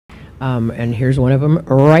And here's one of them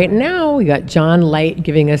right now. We got John Light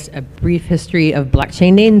giving us a brief history of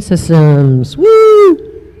blockchain name systems. Woo!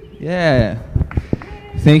 Yeah.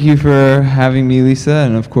 Thank you for having me, Lisa,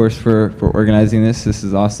 and of course for organizing this. This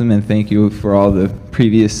is awesome, and thank you for all the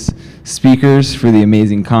previous speakers for the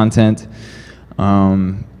amazing content.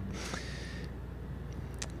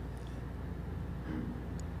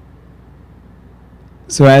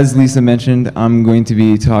 So as Lisa mentioned, I'm going to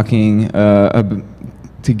be talking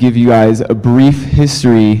to give you guys a brief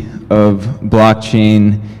history of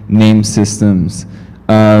blockchain name systems.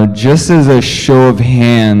 Just as a show of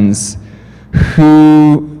hands,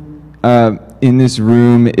 who in this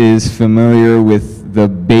room is familiar with the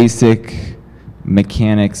basic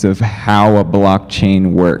mechanics of how a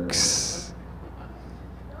blockchain works?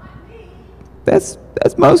 That's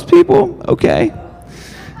most people. Okay.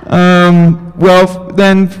 Well,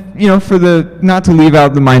 then, you know, not to leave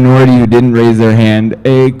out the minority who didn't raise their hand,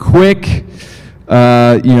 a quick,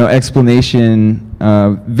 explanation,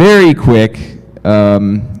 very quick.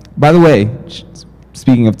 By the way,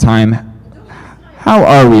 speaking of time, how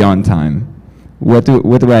are we on time?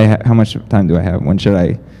 How much time do I have? When should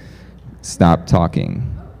I stop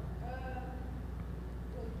talking?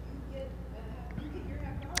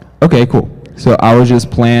 Okay, cool. So I will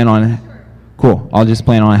just plan on, cool, I'll just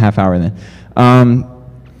plan on a half hour then.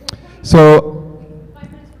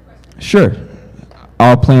 Sure,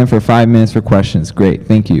 I'll plan for 5 minutes for questions. Great,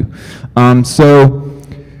 thank you. So,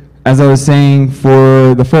 as I was saying,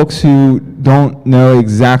 for the folks who don't know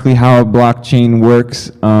exactly how a blockchain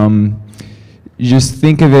works, just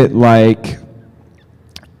think of it like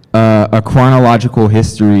a chronological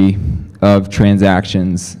history of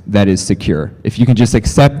transactions that is secure. If you can just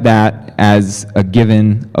accept that as a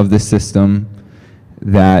given of the system,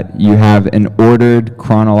 that you have an ordered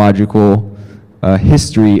chronological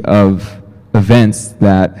history of events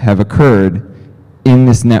that have occurred in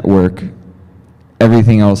this network,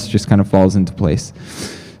 everything else just kind of falls into place.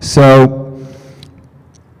 So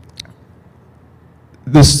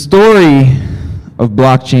the story of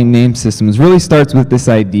blockchain name systems really starts with this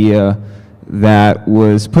idea that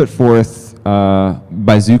was put forth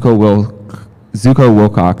by Zooko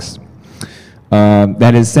Wilcox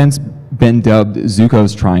that has since been dubbed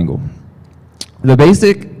Zooko's triangle. The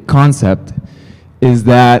basic concept is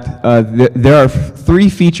that there are 3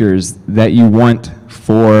 features that you want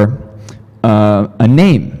for a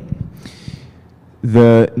name.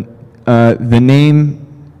 The name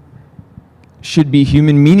should be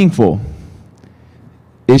human meaningful.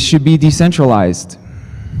 It should be decentralized,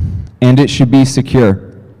 and it should be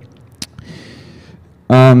secure.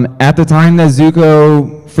 At the time that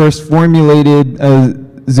Zooko first formulated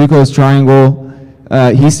Zooko's triangle,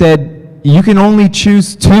 he said, you can only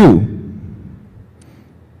choose 2.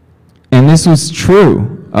 And this was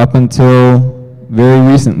true up until very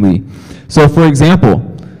recently. So for example,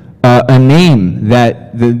 a name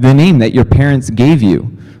that, the name that your parents gave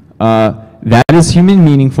you, that is human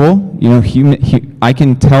meaningful. You know, I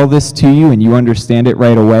can tell this to you and you understand it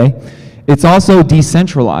right away. It's also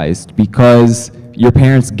decentralized because your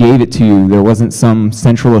parents gave it to you. There wasn't some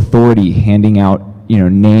central authority handing out, you know,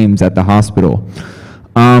 names at the hospital.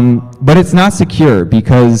 But it's not secure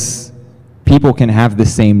because people can have the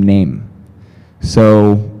same name.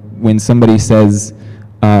 So when somebody says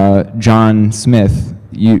John Smith,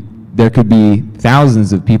 there could be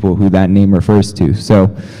thousands of people who that name refers to.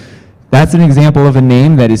 So that's an example of a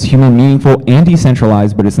name that is human meaningful and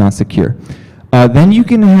decentralized, but it's not secure. Then you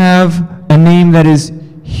can have a name that is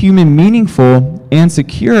human meaningful and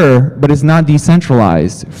secure, but it's not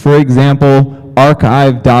decentralized. For example,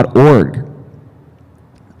 archive.org.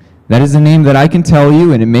 That is a name that I can tell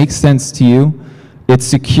you and it makes sense to you. It's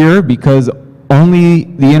secure because only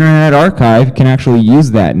the Internet Archive can actually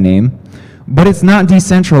use that name, but it's not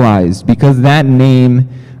decentralized because that name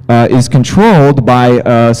is controlled by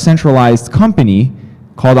a centralized company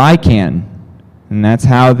called ICANN, and that's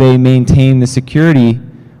how they maintain the security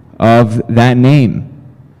of that name.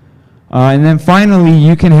 And then finally,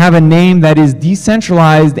 you can have a name that is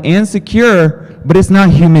decentralized and secure, but it's not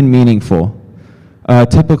human meaningful. A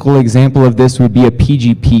typical example of this would be a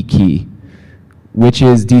PGP key, which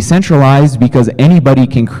is decentralized because anybody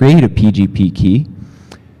can create a PGP key.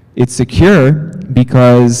 It's secure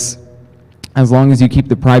because as long as you keep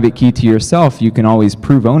the private key to yourself, you can always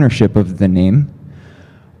prove ownership of the name.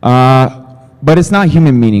 But it's not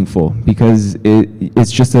human meaningful because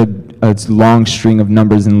it's just a long string of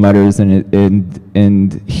numbers and letters,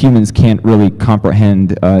 and humans can't really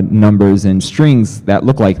comprehend numbers and strings that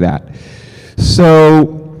look like that.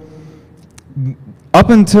 So up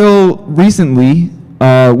until recently,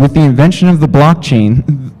 with the invention of the blockchain,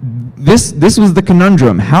 this was the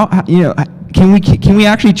conundrum. You know, can we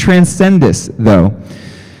actually transcend this though?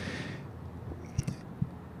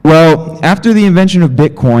 Well, after the invention of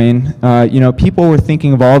Bitcoin, you know, people were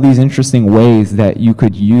thinking of all these interesting ways that you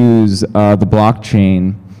could use the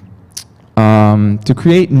blockchain to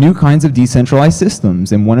create new kinds of decentralized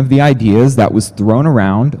systems. And one of the ideas that was thrown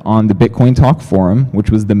around on the Bitcoin Talk forum, which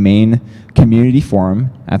was the main community forum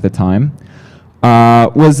at the time,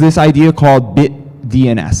 was this idea called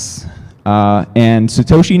BitDNS. And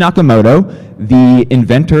Satoshi Nakamoto, the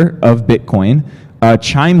inventor of Bitcoin,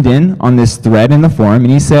 chimed in on this thread in the forum,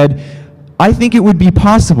 and he said, I think it would be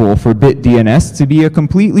possible for BitDNS to be a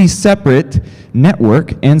completely separate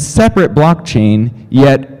network and separate blockchain,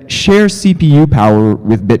 yet share CPU power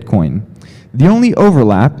with Bitcoin. The only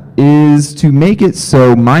overlap is to make it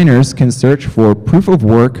so miners can search for proof of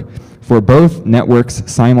work for both networks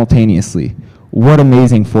simultaneously. What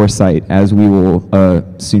amazing foresight, as we will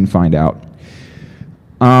soon find out.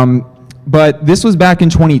 But this was back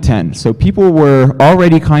in 2010, so people were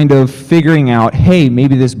already kind of figuring out, hey,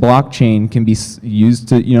 maybe this blockchain can be used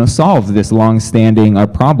to, you know, solve this long-standing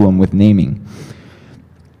problem with naming.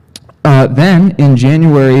 Then, in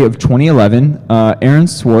January of 2011, Aaron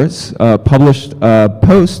Swartz published a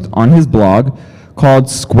post on his blog called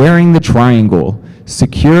Squaring the Triangle,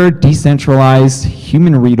 Secure, Decentralized,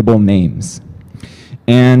 Human-Readable Names.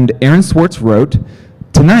 And Aaron Swartz wrote,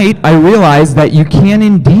 tonight, I realized that you can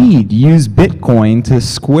indeed use Bitcoin to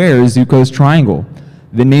square Zooko's triangle.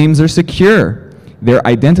 The names are secure. They're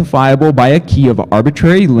identifiable by a key of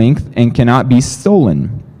arbitrary length and cannot be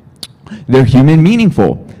stolen. They're human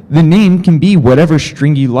meaningful. The name can be whatever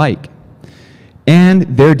string you like. And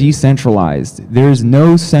they're decentralized. There's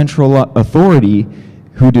no central authority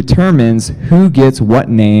who determines who gets what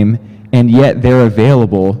name, and yet they're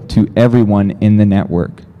available to everyone in the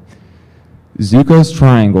network. Zooko's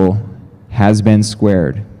triangle has been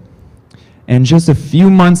squared. And just a few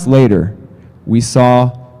months later, we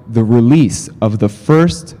saw the release of the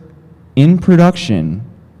first in production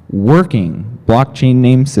working blockchain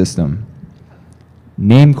name system,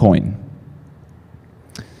 Namecoin.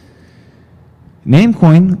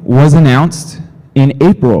 Namecoin was announced in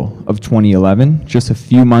April of 2011, just a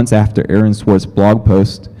few months after Aaron Swartz's blog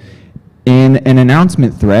post, in an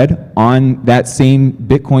announcement thread on that same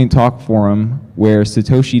Bitcoin Talk forum where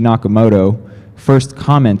Satoshi Nakamoto first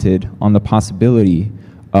commented on the possibility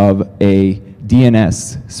of a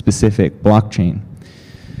DNS-specific blockchain.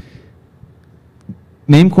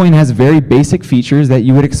 Namecoin has very basic features that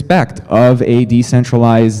you would expect of a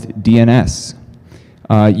decentralized DNS.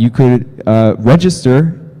 You could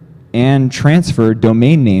register and transfer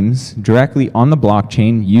domain names directly on the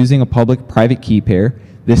blockchain using a public-private key pair,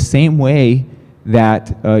 the same way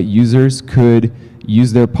that users could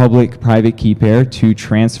use their public-private key pair to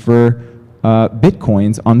transfer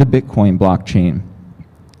bitcoins on the Bitcoin blockchain.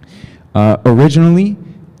 Originally,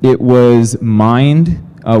 it was mined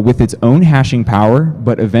with its own hashing power,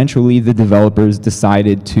 but eventually the developers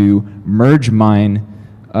decided to merge mine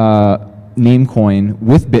Namecoin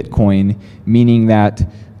with Bitcoin, meaning that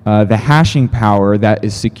the hashing power that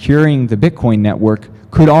is securing the Bitcoin network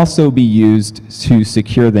could also be used to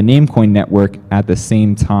secure the Namecoin network at the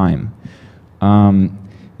same time.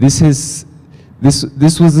 This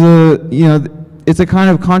was a, you know, it's a kind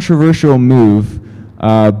of controversial move.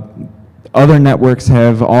 Other networks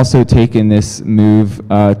have also taken this move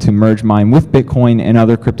to merge mine with Bitcoin and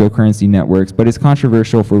other cryptocurrency networks, but it's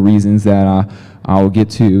controversial for reasons that I'll get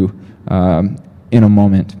to in a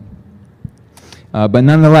moment. But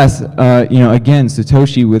nonetheless, you know, again,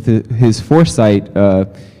 Satoshi, with his foresight,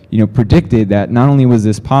 you know, predicted that not only was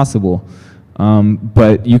this possible,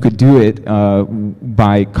 but you could do it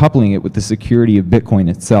by coupling it with the security of Bitcoin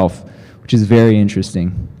itself, which is very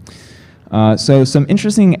interesting. So some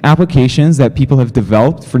interesting applications that people have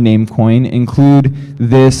developed for Namecoin include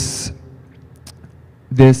this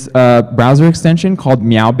browser extension called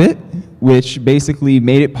Meowbit, which basically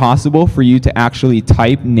made it possible for you to actually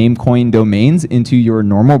type Namecoin domains into your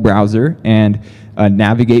normal browser and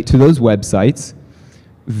navigate to those websites.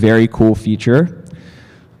 Very cool feature.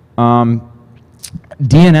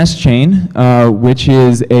 DNS chain, which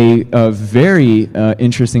is a very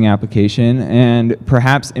interesting application, and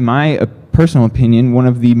perhaps, in my personal opinion, one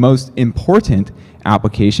of the most important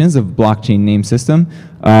applications of blockchain name system.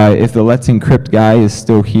 If the Let's Encrypt guy is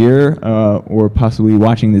still here or possibly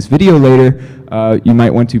watching this video later, you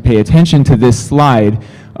might want to pay attention to this slide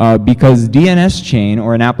because DNS chain,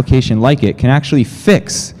 or an application like it, can actually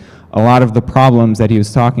fix a lot of the problems that he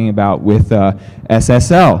was talking about with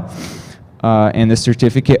SSL and the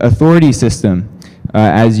certificate authority system.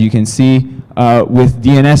 As you can see, With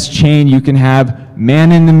DNS chain, you can have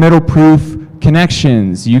man-in-the-middle proof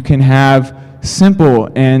connections. You can have simple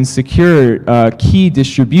and secure key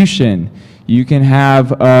distribution. You can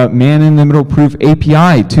have man-in-the-middle proof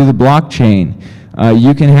API to the blockchain.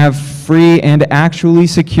 You can have free and actually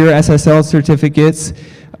secure SSL certificates,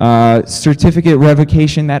 certificate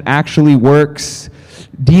revocation that actually works,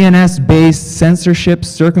 DNS-based censorship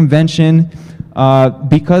circumvention,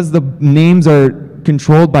 because the names are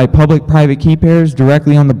controlled by public-private key pairs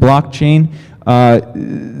directly on the blockchain.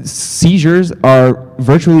 Seizures are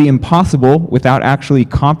virtually impossible without actually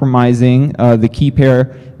compromising the key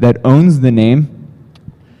pair that owns the name.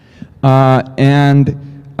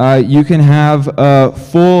 You can have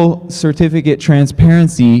full certificate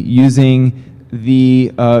transparency using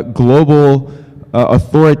the global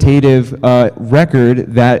authoritative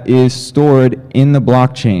record that is stored in the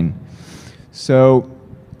blockchain. So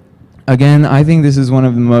again, I think this is one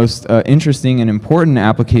of the most interesting and important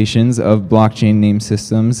applications of blockchain name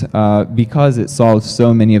systems because it solves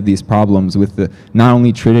so many of these problems with the not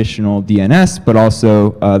only traditional DNS, but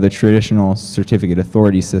also the traditional certificate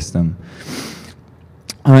authority system.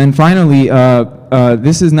 And finally,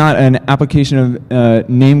 this is not an application of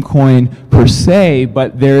Namecoin per se,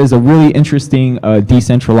 but there is a really interesting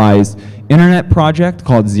decentralized internet project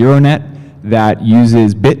called ZeroNet that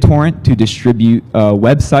uses BitTorrent to distribute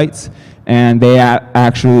websites, and they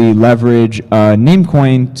actually leverage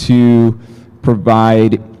Namecoin to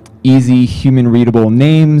provide easy human-readable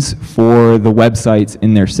names for the websites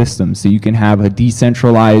in their system. So you can have a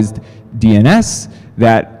decentralized DNS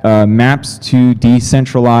that maps to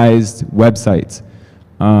decentralized websites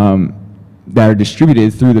that are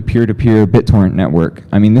distributed through the peer-to-peer BitTorrent network.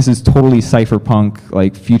 I mean, this is totally cypherpunk,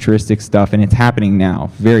 like futuristic stuff, and it's happening now.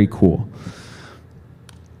 Very cool.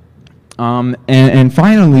 And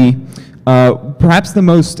finally, perhaps the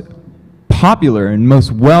most popular and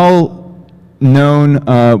most well-known,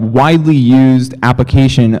 widely used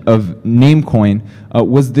application of Namecoin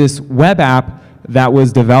was this web app that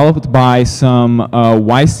was developed by some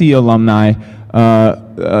YC alumni,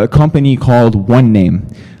 a company called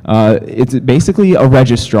OneName. It's basically a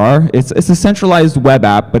registrar. It's a centralized web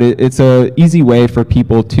app, but it's an easy way for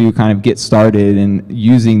people to kind of get started in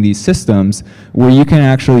using these systems where you can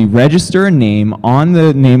actually register a name on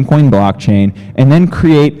the Namecoin blockchain and then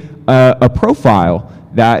create a profile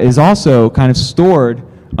that is also kind of stored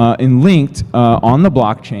and linked on the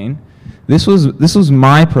blockchain. This was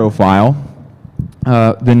my profile.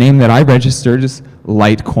 The name that I registered is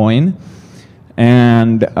Litecoin.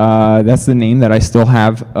 And that's the name that I still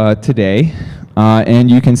have today. And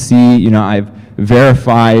you can see, I've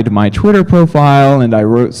verified my Twitter profile, and I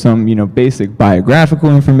wrote some, basic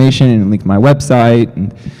biographical information and linked my website.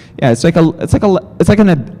 And yeah, it's like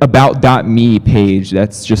an about.me page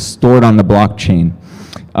that's just stored on the blockchain.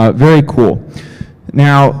 Very cool.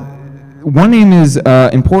 Now, OneName is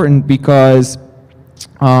important because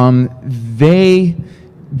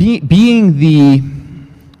being the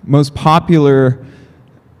most popular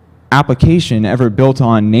application ever built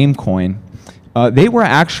on Namecoin, they were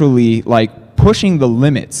actually like pushing the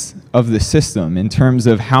limits of the system in terms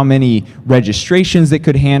of how many registrations it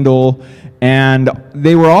could handle, and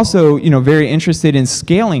they were also very interested in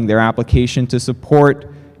scaling their application to support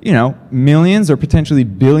millions or potentially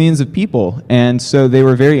billions of people. And so they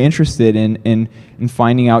were very interested in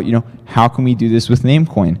finding out how can we do this with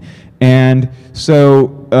Namecoin. And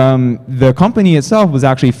so the company itself was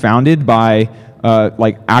actually founded by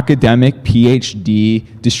like academic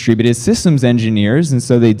PhD distributed systems engineers, and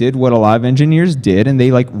so they did what a lot of engineers did, and they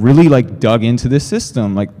really dug into the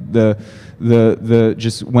system,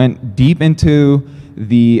 just went deep into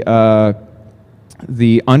the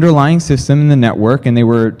underlying system in the network, and they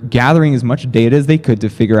were gathering as much data as they could to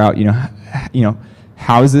figure out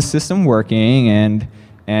how is this system working,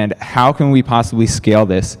 and how can we possibly scale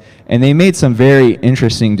this? And they made some very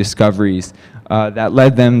interesting discoveries that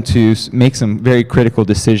led them to make some very critical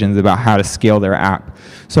decisions about how to scale their app.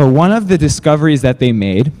 So one of the discoveries that they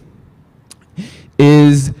made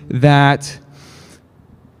is that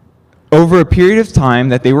over a period of time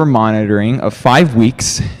that they were monitoring of 5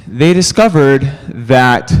 weeks, they discovered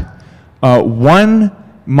that one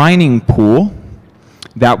mining pool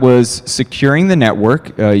that was securing the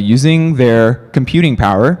network using their computing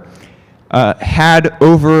power had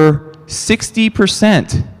over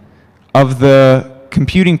 60% of the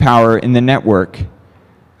computing power in the network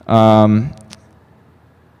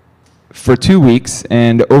for 2 weeks,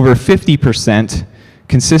 and over 50%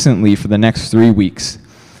 consistently for the next 3 weeks.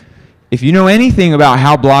 If you know anything about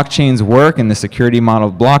how blockchains work and the security model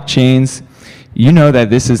of blockchains, you know that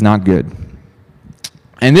this is not good.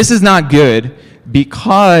 And this is not good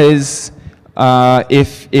because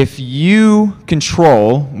if you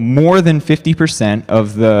control more than 50%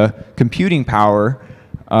 of the computing power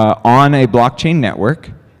on a blockchain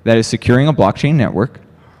network that is securing a blockchain network,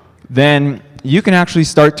 then you can actually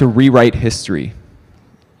start to rewrite history.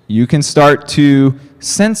 You can start to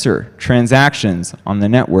censor transactions on the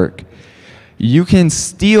network. You can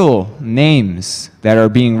steal names that are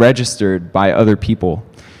being registered by other people.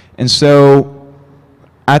 And so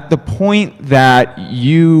at the point that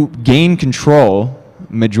you gain control,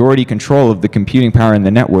 majority control of the computing power in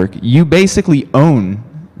the network, you basically own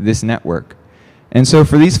this network. And so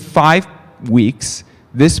for these 5 weeks,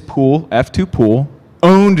 this pool, F2 pool,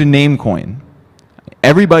 owned Namecoin.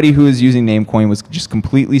 Everybody who was using Namecoin was just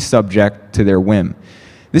completely subject to their whim.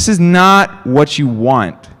 This is not what you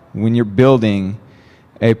want when you're building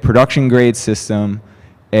a production grade system,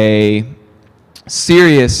 a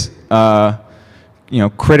serious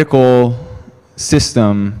critical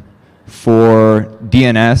system for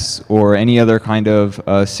DNS or any other kind of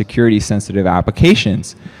security sensitive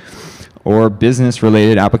applications or business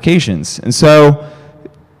related applications. And so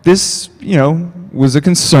this, was a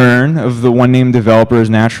concern of the OneName developers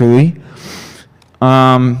naturally.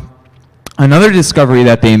 Another discovery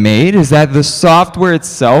that they made is that the software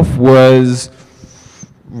itself was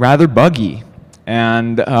rather buggy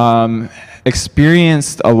and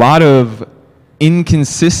experienced a lot of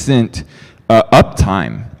inconsistent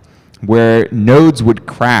uptime where nodes would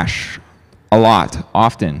crash a lot,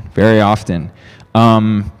 often, very often.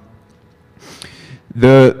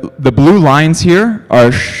 The blue lines here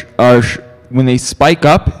are when they spike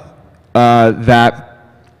up, that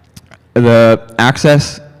the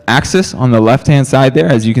axis on the left-hand side there,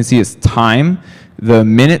 as you can see, is time, the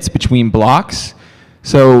minutes between blocks.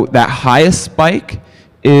 So that highest spike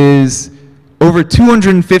is over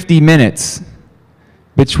 250 minutes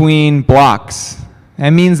between blocks. That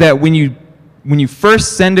means that when you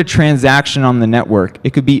first send a transaction on the network,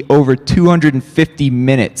 it could be over 250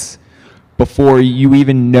 minutes before you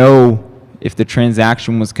even know if the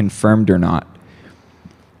transaction was confirmed or not.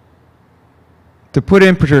 To put it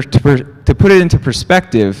into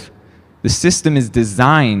perspective, the system is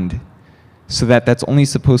designed so that that's only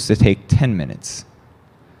supposed to take 10 minutes.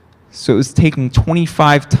 So it was taking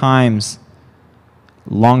 25 times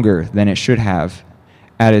longer than it should have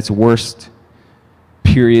at its worst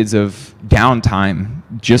periods of downtime,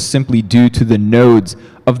 just simply due to the nodes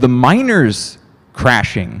of the miners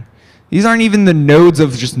crashing. These aren't even the nodes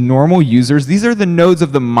of just normal users. These are the nodes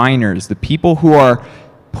of the miners, the people who are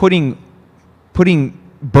burning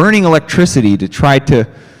electricity to try to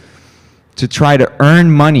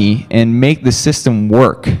earn money and make the system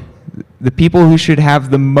work. The people who should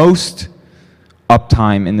have the most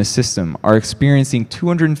uptime in the system are experiencing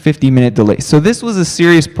 250-minute delays. So this was a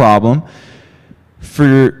serious problem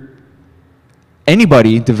for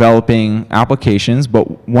anybody developing applications, but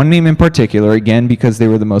OneName in particular, again, because they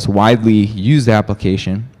were the most widely used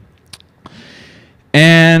application.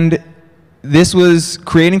 And this was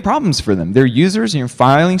creating problems for them. Their users,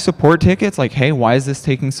 filing support tickets like, hey, why is this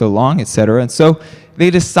taking so long, et cetera. And so they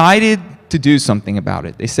decided to do something about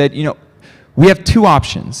it. They said, we have 2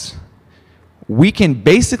 options. We can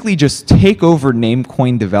basically just take over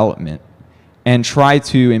Namecoin development and try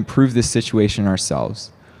to improve this situation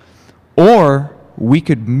ourselves. Or we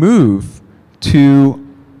could move to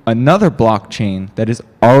another blockchain that is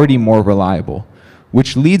already more reliable,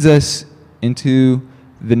 which leads us into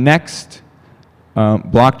the next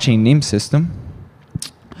blockchain name system,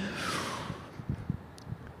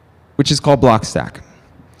 which is called Blockstack.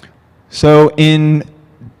 So in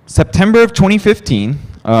September of 2015,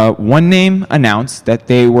 OneName announced that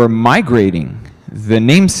they were migrating the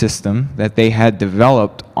name system that they had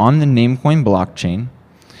developed on the Namecoin blockchain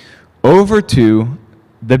over to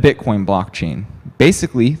the Bitcoin blockchain.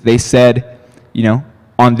 Basically, they said,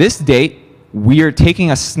 on this date, we are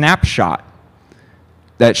taking a snapshot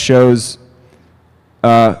that shows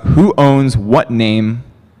who owns what name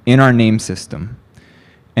in our name system.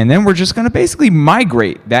 And then we're just going to basically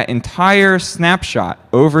migrate that entire snapshot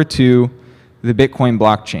over to the Bitcoin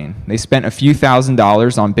blockchain. They spent a few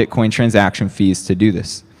 $1,000s on Bitcoin transaction fees to do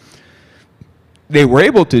this. They were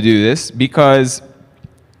able to do this because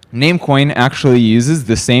Namecoin actually uses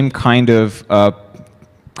the same kind of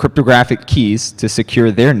cryptographic keys to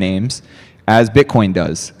secure their names as Bitcoin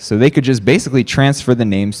does. So they could just basically transfer the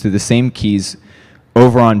names to the same keys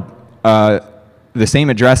over on the same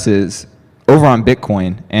addresses over on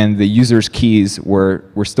Bitcoin, and the user's keys were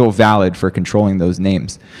still valid for controlling those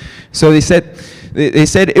names. So they said, They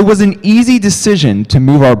said it was an easy decision to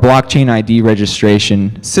move our blockchain ID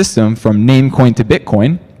registration system from Namecoin to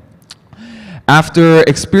Bitcoin. After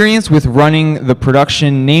experience with running the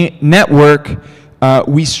production network,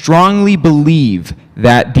 we strongly believe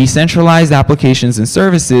that decentralized applications and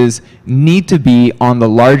services need to be on the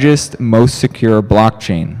largest, most secure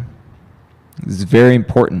blockchain. This is very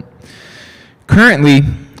important. Currently,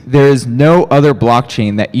 there is no other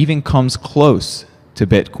blockchain that even comes close to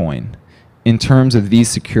Bitcoin in terms of these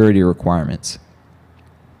security requirements.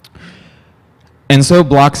 And so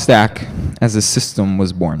Blockstack as a system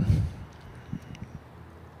was born.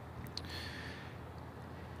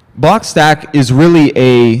 Blockstack is really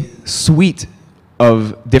a suite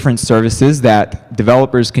of different services that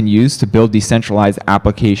developers can use to build decentralized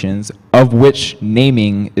applications, of which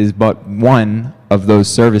naming is but one of those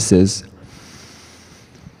services.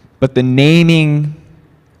 But the naming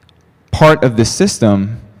part of the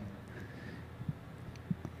system,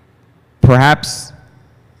 perhaps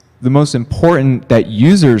the most important that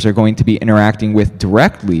users are going to be interacting with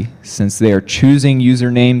directly, since they are choosing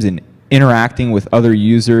usernames and interacting with other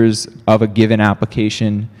users of a given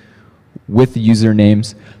application with the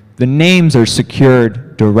usernames, the names are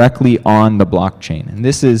secured directly on the blockchain. And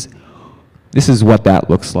this is what that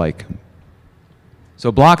looks like.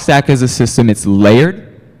 So Blockstack as a system, it's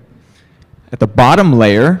layered. At the bottom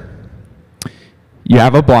layer, you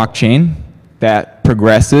have a blockchain that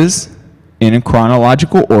progresses in a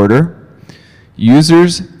chronological order.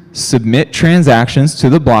 Users submit transactions to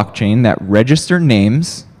the blockchain that register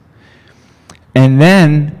names, and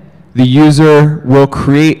then the user will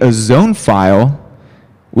create a zone file,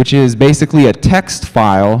 which is basically a text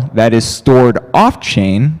file that is stored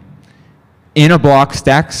off-chain in a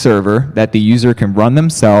Blockstack server that the user can run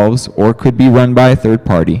themselves or could be run by a third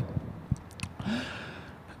party.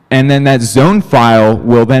 And then that zone file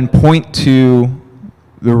will then point to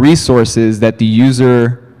the resources that the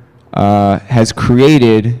user has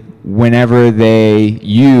created whenever they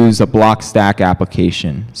use a Blockstack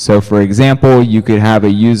application. So for example, you could have a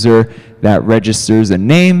user that registers a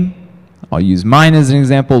name. I'll use mine as an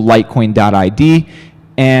example, litecoin.id,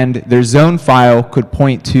 and their zone file could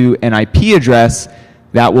point to an IP address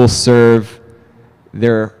that will serve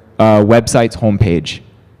their website's homepage.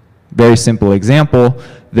 Very simple example.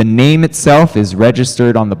 The name itself is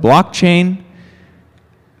registered on the blockchain.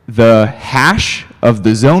 The hash of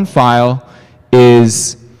the zone file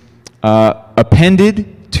is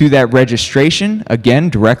appended to that registration, again,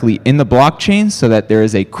 directly in the blockchain, so that there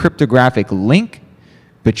is a cryptographic link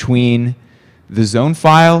between the zone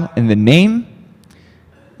file and the name.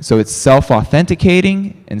 So it's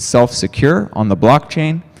self-authenticating and self-secure on the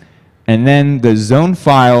blockchain. And then the zone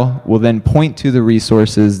file will then point to the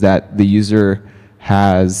resources that the user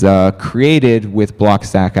has created with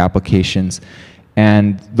Blockstack applications.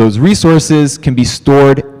 And those resources can be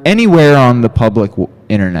stored anywhere on the public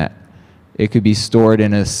internet. It could be stored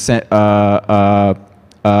in a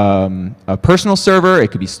personal server. It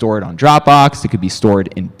could be stored on Dropbox. It could be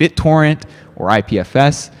stored in BitTorrent or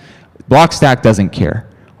IPFS. Blockstack doesn't care.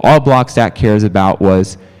 All Blockstack cares about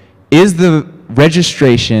is the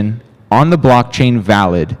registration on the blockchain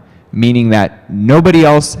valid, meaning that nobody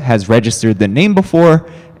else has registered the name before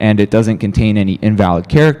and it doesn't contain any invalid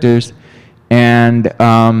characters. And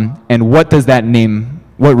what does that name,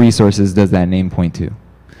 what resources does that name point to?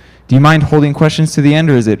 Do you mind holding questions to the end,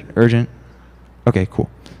 or is it urgent? Okay, cool.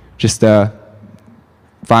 Just file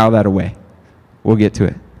that away. We'll get to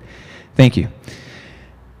it. Thank you.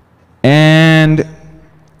 And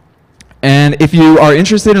if you are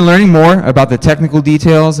interested in learning more about the technical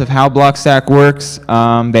details of how Blockstack works,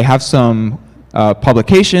 they have some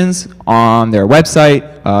publications on their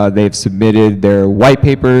website. They've submitted their white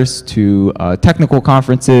papers to technical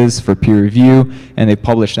conferences for peer review, and they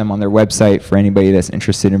publish them on their website for anybody that's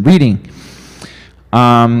interested in reading.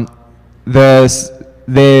 The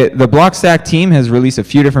Blockstack team has released a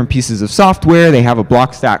few different pieces of software. They have a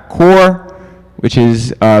Blockstack core, which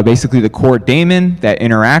is basically the core daemon that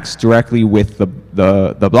interacts directly with the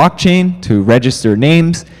blockchain to register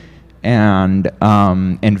names and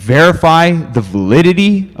verify the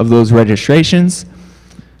validity of those registrations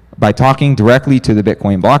by talking directly to the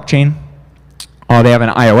Bitcoin blockchain. They have an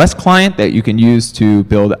iOS client that you can use to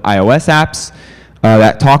build iOS apps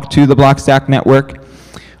that talk to the Blockstack network.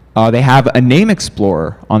 They have a name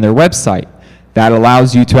explorer on their website that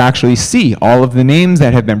allows you to actually see all of the names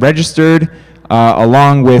that have been registered,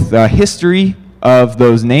 along with history of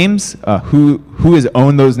those names, who has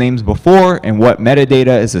owned those names before, and what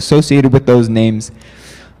metadata is associated with those names.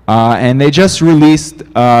 And they just released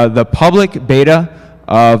the public beta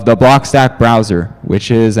of the Blockstack browser,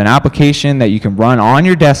 which is an application that you can run on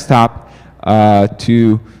your desktop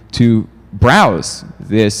to browse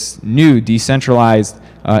this new decentralized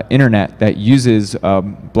internet that uses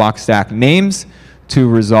Blockstack names to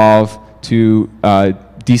resolve to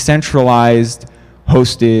decentralized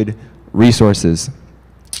hosted resources,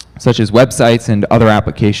 such as websites and other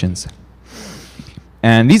applications.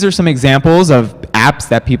 And these are some examples of apps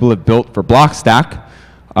that people have built for Blockstack.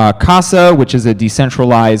 Casa, which is a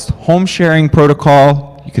decentralized home sharing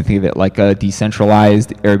protocol. You can think of it like a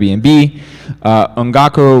decentralized Airbnb.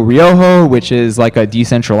 Ungako Ryoho, which is like a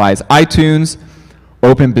decentralized iTunes.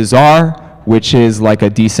 OpenBazaar, which is like a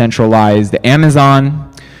decentralized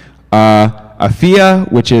Amazon. Afia,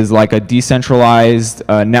 which is like a decentralized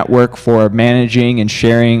network for managing and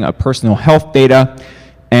sharing personal health data.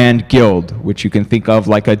 And Guild, which you can think of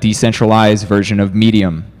like a decentralized version of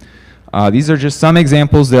Medium. These are just some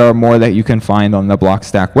examples. There are more that you can find on the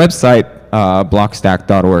Blockstack website,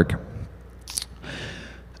 blockstack.org.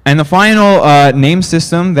 And the final name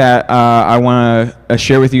system that I want to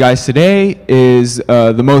share with you guys today is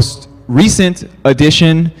the most recent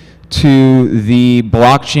addition to the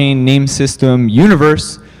blockchain name system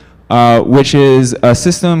universe, which is a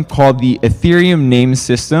system called the Ethereum name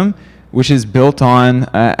system, which is built on,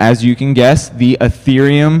 as you can guess, the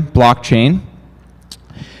Ethereum blockchain.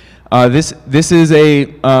 This is a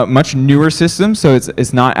much newer system, so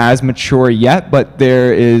it's not as mature yet, but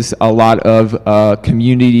there is a lot of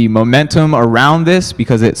community momentum around this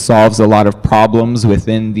because it solves a lot of problems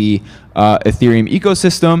within the Ethereum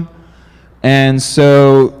ecosystem. And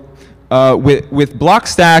so with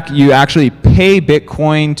Blockstack, you actually pay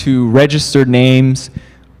Bitcoin to register names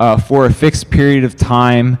for a fixed period of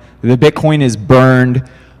time. The Bitcoin is burned,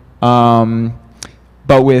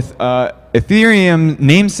 but with Ethereum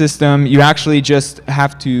name system, you actually just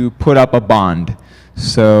have to put up a bond.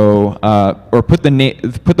 So, or put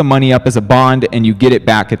the money up as a bond, and you get it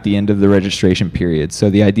back at the end of the registration period. So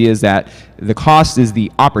the idea is that the cost is the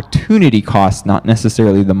opportunity cost, not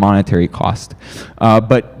necessarily the monetary cost.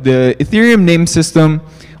 But the Ethereum name system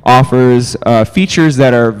offers features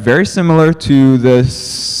that are very similar to the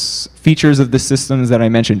features of the systems that I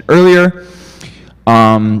mentioned earlier.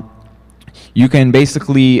 You can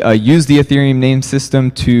basically use the Ethereum name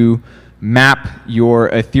system to map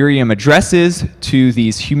your Ethereum addresses to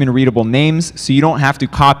these human-readable names, so you don't have to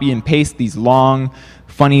copy and paste these long,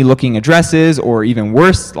 funny-looking addresses, or even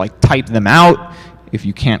worse, like type them out if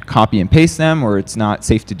you can't copy and paste them, or it's not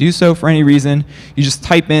safe to do so for any reason. You just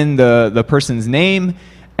type in the person's name,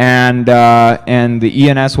 and the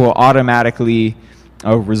ENS will automatically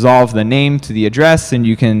resolve the name to the address, and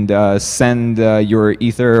you can send your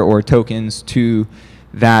Ether or tokens to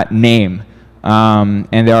that name.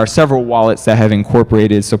 And there are several wallets that have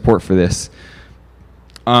incorporated support for this.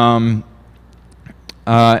 And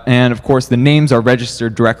of course, the names are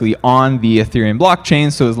registered directly on the Ethereum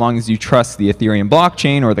blockchain, so as long as you trust the Ethereum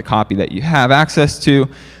blockchain or the copy that you have access to,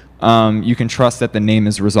 you can trust that the name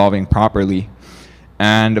is resolving properly.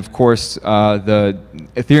 And of course, the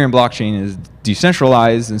Ethereum blockchain is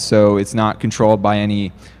decentralized, and so it's not controlled by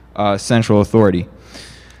any central authority.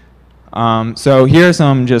 So here are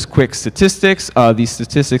some just quick statistics. These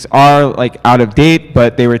statistics are like out of date,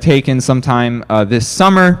 but they were taken sometime this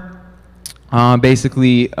summer.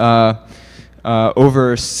 Basically,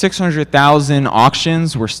 over 600,000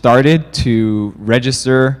 auctions were started to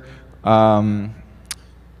register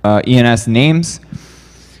ENS names,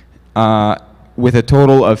 with a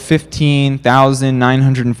total of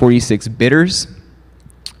 15,946 bidders,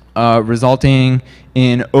 resulting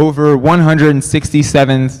in over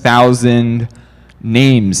 167,000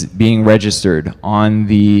 names being registered on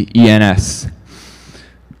the ENS,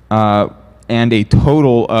 and a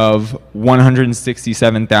total of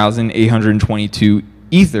 167,822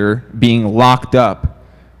 Ether being locked up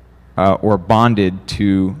or bonded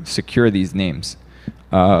to secure these names.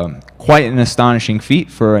 Quite an astonishing feat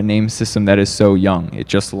for a name system that is so young. It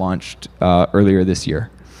just launched earlier this year.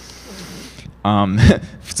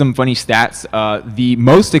 Some funny stats. The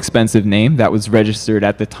most expensive name that was registered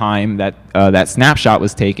at the time that that snapshot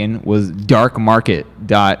was taken was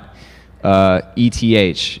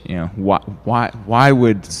darkmarket.eth. You know, why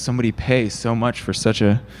would somebody pay so much for such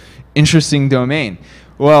a interesting domain?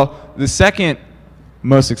 Well, the second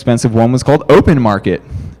most expensive one was called Open Market,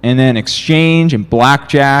 and then exchange and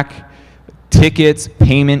blackjack, tickets,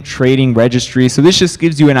 payment, trading, registry. So this just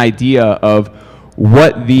gives you an idea of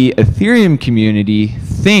what the Ethereum community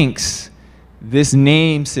thinks this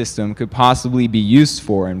name system could possibly be used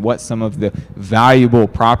for, and what some of the valuable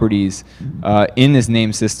properties in this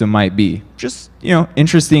name system might be. Just, you know,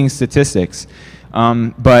 interesting statistics.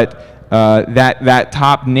 But that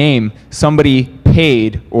top name, somebody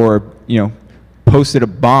paid or posted a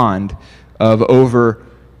bond of over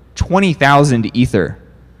 20,000 Ether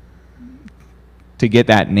to get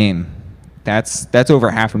that name. That's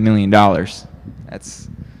over $500,000. That's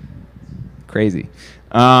crazy.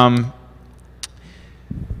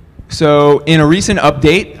 So in a recent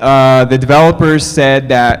update, the developers said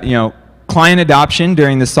that client adoption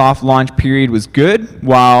during the soft launch period was good,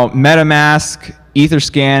 while MetaMask,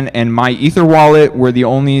 Etherscan, and My Ether Wallet were the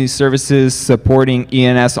only services supporting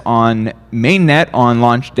ENS on mainnet on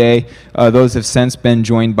launch day. Those have since been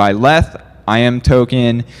joined by Leth, IM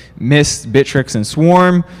Token, Mist, Bittrex, and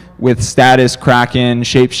Swarm, with Status, Kraken,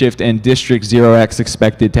 Shapeshift, and District 0x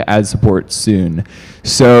expected to add support soon.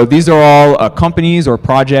 So these are all companies or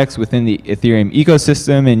projects within the Ethereum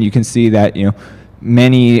ecosystem, and you can see that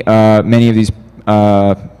many of these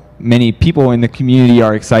many people in the community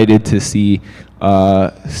are excited to see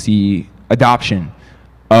adoption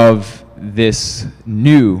of this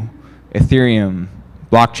new Ethereum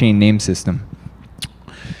blockchain name system.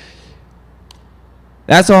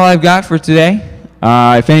 That's all I've got for today.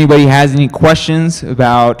 If anybody has any questions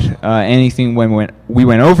about anything we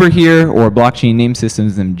went over here or blockchain name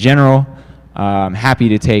systems in general, I'm happy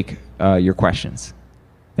to take your questions.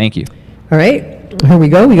 Thank you. All right, here we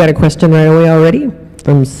go. We got a question right away already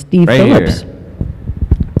from Steve Phillips. Here.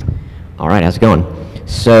 All right, how's it going?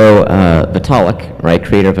 So Vitalik, right,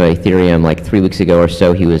 creator of Ethereum, like 3 weeks ago or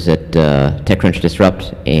so, he was at TechCrunch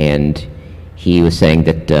Disrupt, and he was saying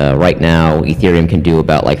that right now Ethereum can do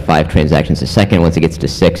about like 5 transactions a second. Once it gets to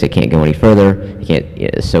 6, it can't go any further. It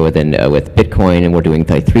can't. So then with Bitcoin, and we're doing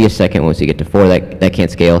like 3 a second. Once you get to 4, that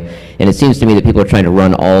can't scale. And it seems to me that people are trying to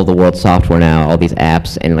run all the world's software now, all these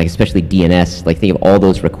apps, and like especially DNS. Like think of all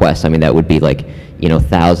those requests. I mean, that would be like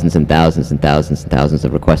thousands and thousands and thousands and thousands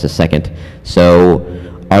of requests a second. So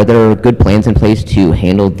are there good plans in place to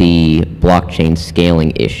handle the blockchain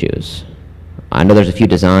scaling issues? I know there's a few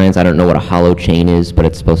designs. I don't know what a hollow chain is, but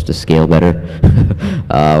it's supposed to scale better.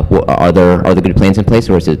 Are there good plans in place,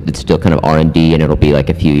 or is it's still kind of R&D and it'll be like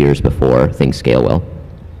a few years before things scale well?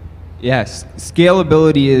 Yes,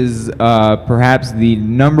 scalability is perhaps the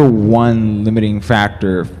 #1 limiting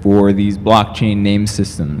factor for these blockchain name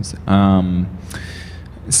systems.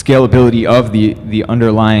 Scalability of the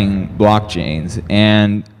underlying blockchains,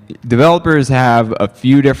 and developers have a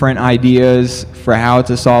few different ideas for how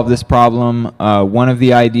to solve this problem. One of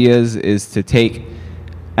the ideas is to take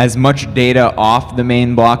as much data off the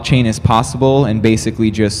main blockchain as possible and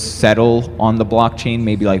basically just settle on the blockchain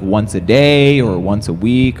maybe like once a day or once a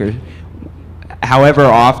week or however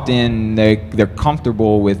often they're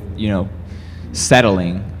comfortable with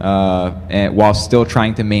settling and while still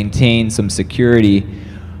trying to maintain some security.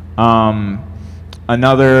 That's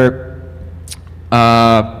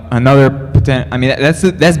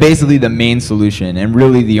basically the main solution and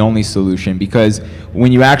really the only solution, because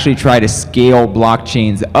when you actually try to scale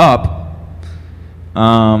blockchains up,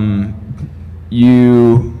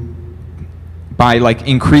 by like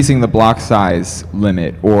increasing the block size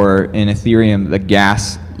limit, or in Ethereum the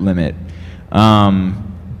gas limit,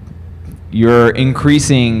 you're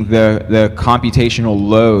increasing the computational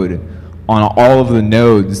load on all of the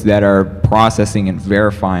nodes that are processing and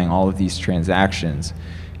verifying all of these transactions.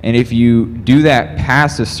 And if you do that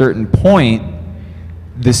past a certain point,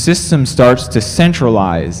 the system starts to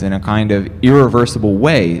centralize in a kind of irreversible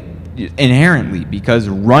way inherently, because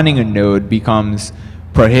running a node becomes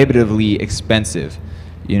prohibitively expensive.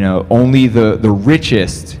 Only the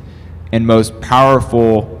richest and most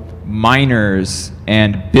powerful miners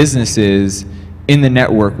and businesses in the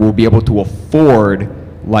network will be able to afford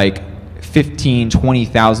like $15,000,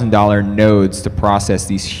 $20,000 nodes to process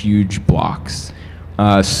these huge blocks.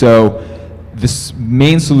 So this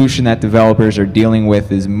main solution that developers are dealing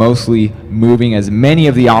with is mostly moving as many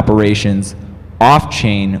of the operations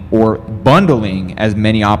off-chain or bundling as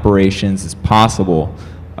many operations as possible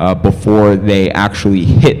before they actually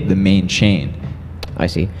hit the main chain. I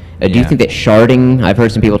see. Do you think that sharding, I've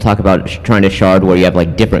heard some people talk about trying to shard where you have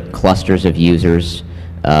like different clusters of users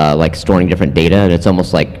like storing different data, and it's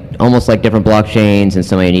almost like different blockchains, and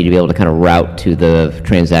somebody need to be able to kind of route to the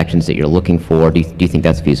transactions that you're looking for. Do you think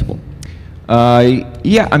that's feasible?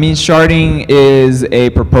 Yeah, I mean, sharding is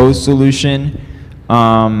a proposed solution.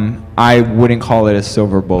 I wouldn't call it a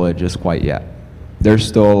silver bullet just quite yet. There's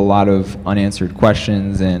still a lot of unanswered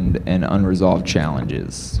questions and unresolved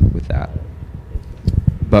challenges with that,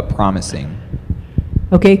 but promising.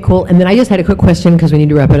 Okay, cool. And then I just had a quick question because we need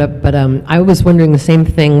to wrap it up, but I was wondering the same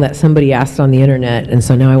thing that somebody asked on the internet, and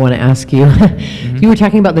so now I want to ask you. You were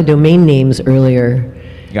talking about the domain names earlier,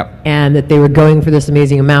 Yep. And that they were going for this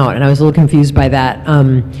amazing amount, and I was a little confused by that.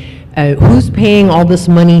 Who's paying all this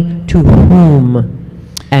money to whom?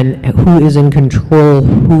 And who is in control?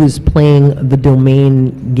 Who is playing the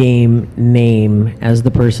domain game name, as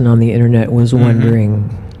the person on the internet was wondering?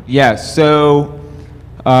 Yeah, so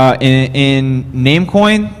in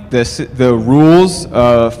Namecoin, the rules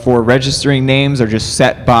for registering names are just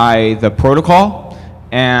set by the protocol,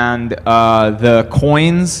 and the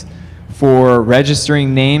coins for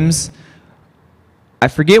registering names, I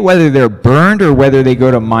forget whether they're burned or whether they go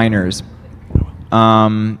to miners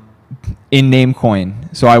in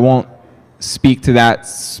Namecoin. So I won't speak to that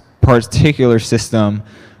particular system.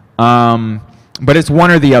 But it's one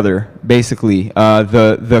or the other, basically.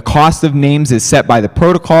 The cost of names is set by the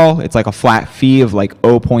protocol. It's like a flat fee of like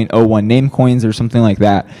 0.01 name coins or something like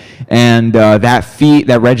that. And that fee,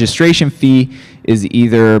 that registration fee, is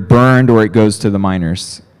either burned or it goes to the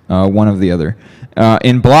miners, one or the other.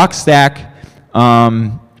 In Blockstack,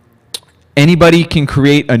 anybody can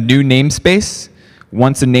create a new namespace.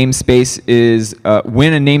 Once a namespace is,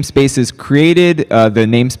 when a namespace is created, the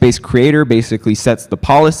namespace creator basically sets the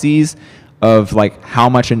policies of like how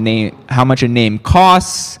much a name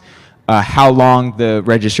costs, how long the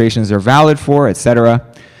registrations are valid for,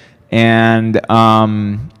 etc. And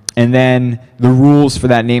then the rules for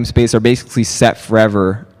that namespace are basically set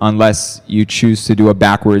forever unless you choose to do a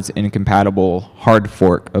backwards incompatible hard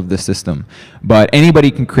fork of the system. But anybody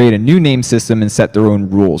can create a new name system and set their own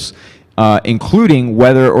rules, including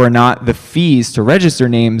whether or not the fees to register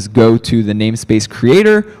names go to the namespace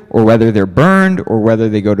creator, or whether they're burned, or whether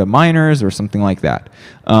they go to miners, or something like that.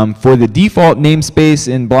 For the default namespace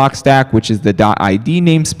in Blockstack, which is the .id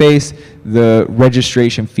namespace, the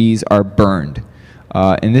registration fees are burned.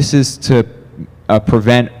 And this is to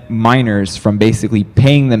prevent miners from basically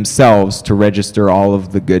paying themselves to register all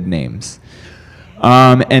of the good names.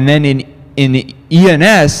 And then in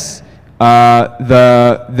ENS,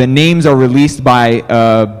 the names are released by,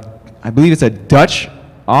 I believe it's a Dutch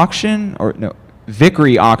auction, or no,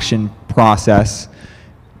 Vickery auction process.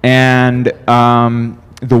 And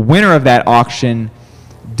the winner of that auction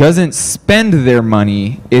doesn't spend their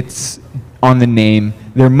money, it's on the name.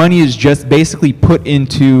 Their money is just basically put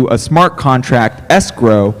into a smart contract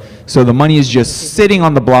escrow, so the money is just sitting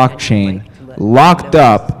on the blockchain, locked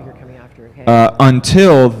up,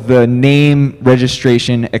 until the name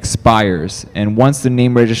registration expires. And once the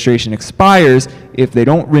name registration expires, if they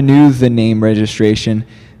don't renew the name registration,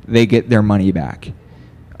 they get their money back.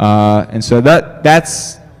 And so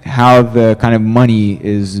that's how the kind of money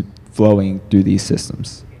is flowing through these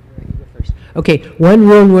systems. Okay, one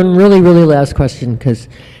really last question, because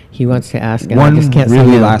he wants to ask, and I just can't say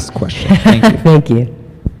really no. last question. Thank you. Thank you.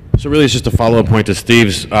 So really it's just a follow-up point to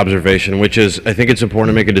Steve's observation, which is I think it's important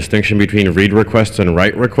to make a distinction between read requests and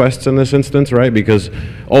write requests in this instance, right? Because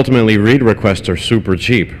ultimately read requests are super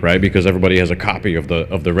cheap, right? Because everybody has a copy of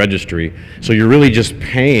the registry. So you're really just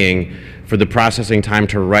paying for the processing time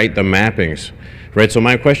to write the mappings, right? So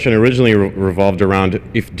my question originally revolved around,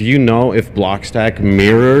 do you know if Blockstack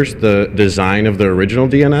mirrors the design of the original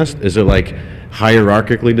DNS? Is it like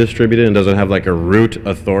hierarchically distributed and does it have like a root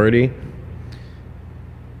authority?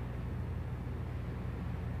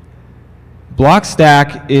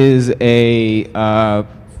 Blockstack is a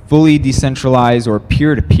fully decentralized or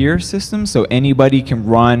peer-to-peer system, so anybody can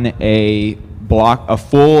run a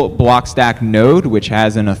full Blockstack node, which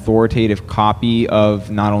has an authoritative copy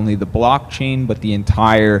of not only the blockchain, but the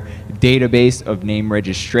entire database of name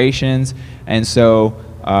registrations. And so,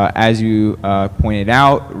 as you pointed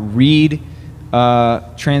out, read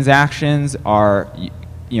transactions are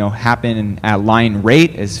happen at line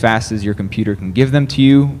rate as fast as your computer can give them to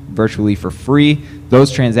you, virtually for free. Those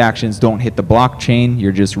transactions don't hit the blockchain.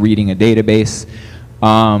 You're just reading a database.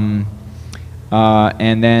 And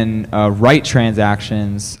then write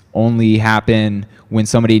transactions only happen when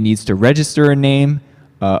somebody needs to register a name,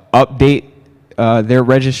 update their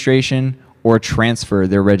registration, or transfer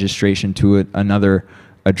their registration to another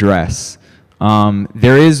address.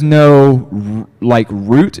 There is no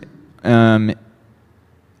root.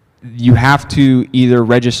 You have to either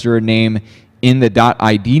register a name in the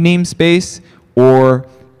 .id namespace or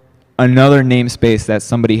another namespace that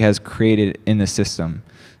somebody has created in the system.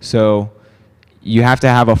 So you have to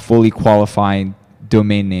have a fully qualified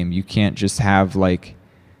domain name. You can't just have like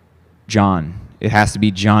John. It has to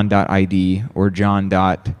be john.id or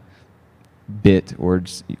john.bit or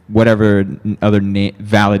whatever other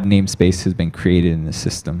valid namespace has been created in the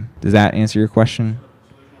system. Does that answer your question?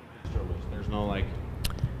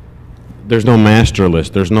 There's no master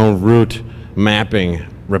list. There's no root mapping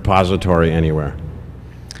repository anywhere.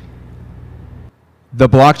 The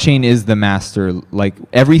blockchain is the master. Like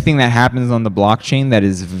everything that happens on the blockchain that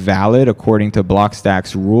is valid according to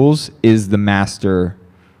Blockstack's rules is the master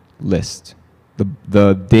list.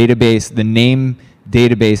 The database, the name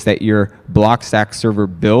database that your Blockstack server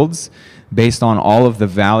builds based on all of the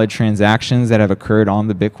valid transactions that have occurred on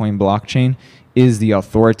the Bitcoin blockchain is the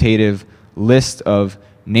authoritative list of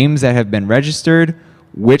names that have been registered,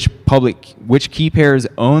 which key pairs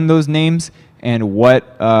own those names, and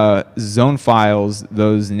what zone files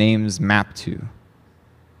those names map to.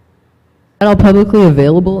 That all publicly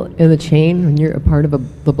available in the chain when you're a part of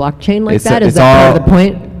the blockchain like that? Is It's that all, part of the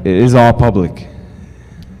point? It is all public.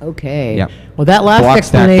 Okay. Yep. Well, that last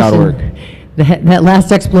Blockstack.org. explanation, that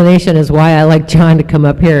last explanation is why I like John to come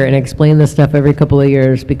up here and explain this stuff every couple of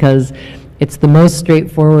years, because it's the most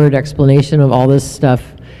straightforward explanation of all this stuff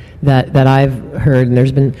that I've heard. And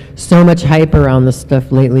there's been so much hype around this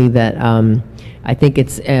stuff lately that I think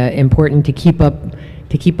it's important to keep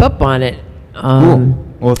up on it. Cool.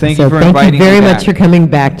 Well, thank you for Thank inviting you me very back. much for coming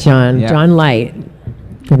back, John. Yeah. John Light.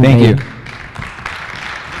 Thank you.